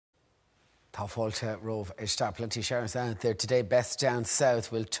Tá fáilte roh iste plenty showers out there today. Best down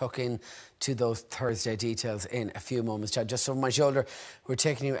south. We'll tuck in to those Thursday details in a few moments. Just over my shoulder, we're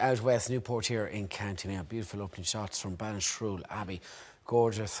taking you out west, Newport here in County Mayo. Beautiful opening shots from Ballinashrule Abbey.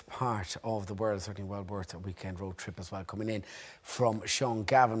 Gorgeous part of the world, certainly well worth a weekend road trip as well. Coming in from Sean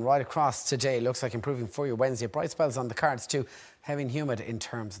Gavin. Right across today, looks like improving for you Wednesday. Bright spells on the cards too. Heavy and humid in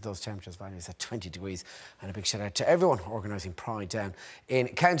terms of those temperatures, values at 20 degrees. And a big shout out to everyone organising Pride down in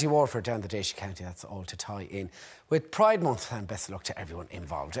County Waterford, down the Deric County. That's all to tie in with Pride Month, and best of luck to everyone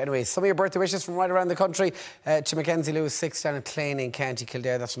involved. Anyway, some of your birthday wishes from right around the country. To Mackenzie Lewis, 6 down in Clane in County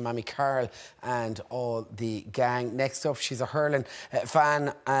Kildare. That's from Mammy Carl and all the gang. Next up, she's a hurling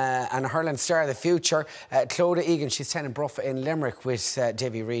fan and a hurling star of the future. Clodagh Egan, she's 10 in Bruff in Limerick with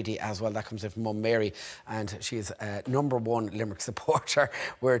Davy Reedy as well. That comes in from Mum Mary, and she is #1 Limerick supporter,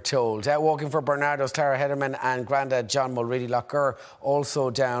 we're told. Walking for Bernardo's Clara Hederman and Grandad John Mulready Locker, also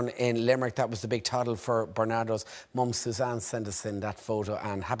down in Limerick. That was the big toddle for Bernardo's. Mum Suzanne sent us in that photo.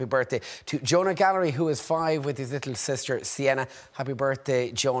 And happy birthday to Jonah Gallery, who is 5 with his little sister Sienna. Happy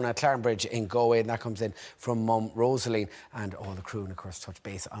birthday, Jonah. Clarenbridge in Galway, and that comes in from Mum Rosaline and all the crew. And of course, touch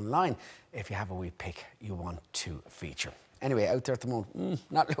base online if you have a wee pick you want to feature. Anyway, out there at the moment,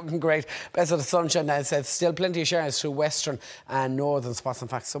 not looking great. Best of the sunshine now. It's still plenty of showers through western and northern spots. In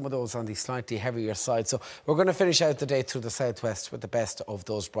fact, some of those on the slightly heavier side. So we're going to finish out the day through the southwest with the best of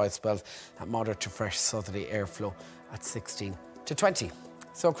those bright spells. That moderate to fresh southerly airflow at 16 to 20.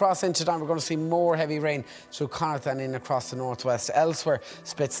 So across into town, we're going to see more heavy rain through Connacht and in across the northwest. Elsewhere,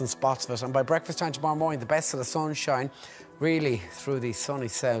 splits and spots of it. And by breakfast time tomorrow morning, the best of the sunshine really through the sunny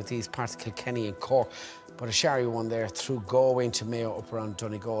southeast parts of Kilkenny and Cork. But a showery one there through Galway into Mayo, up around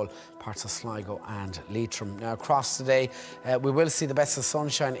Donegal, parts of Sligo and Leitrim. Now across today, we will see the best of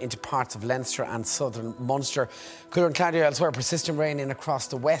sunshine into parts of Leinster and southern Munster. Cooler and cloudier elsewhere, persistent rain in across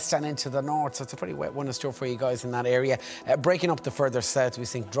the west and into the north. So it's a pretty wet one in store for you guys in that area. Breaking up the further south, we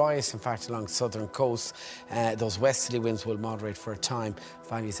think driest, in fact, along southern coasts. Those westerly winds will moderate for a time.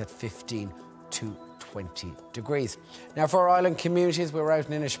 Values at 15 to 20 degrees. Now for our island communities, we were out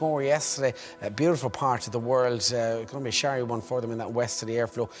in Inishmore yesterday, a beautiful part of the world. It's going to be a showery one for them in that westerly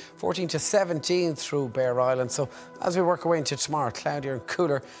airflow. 14 to 17 through Bear Island. So as we work away into tomorrow, cloudier and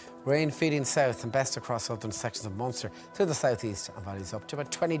cooler, rain feeding south and best across southern sections of Munster to the southeast and valleys up to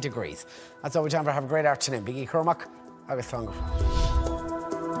about 20 degrees. That's all we have time for. Have a great afternoon. Biggie Cormac, agus Thongo.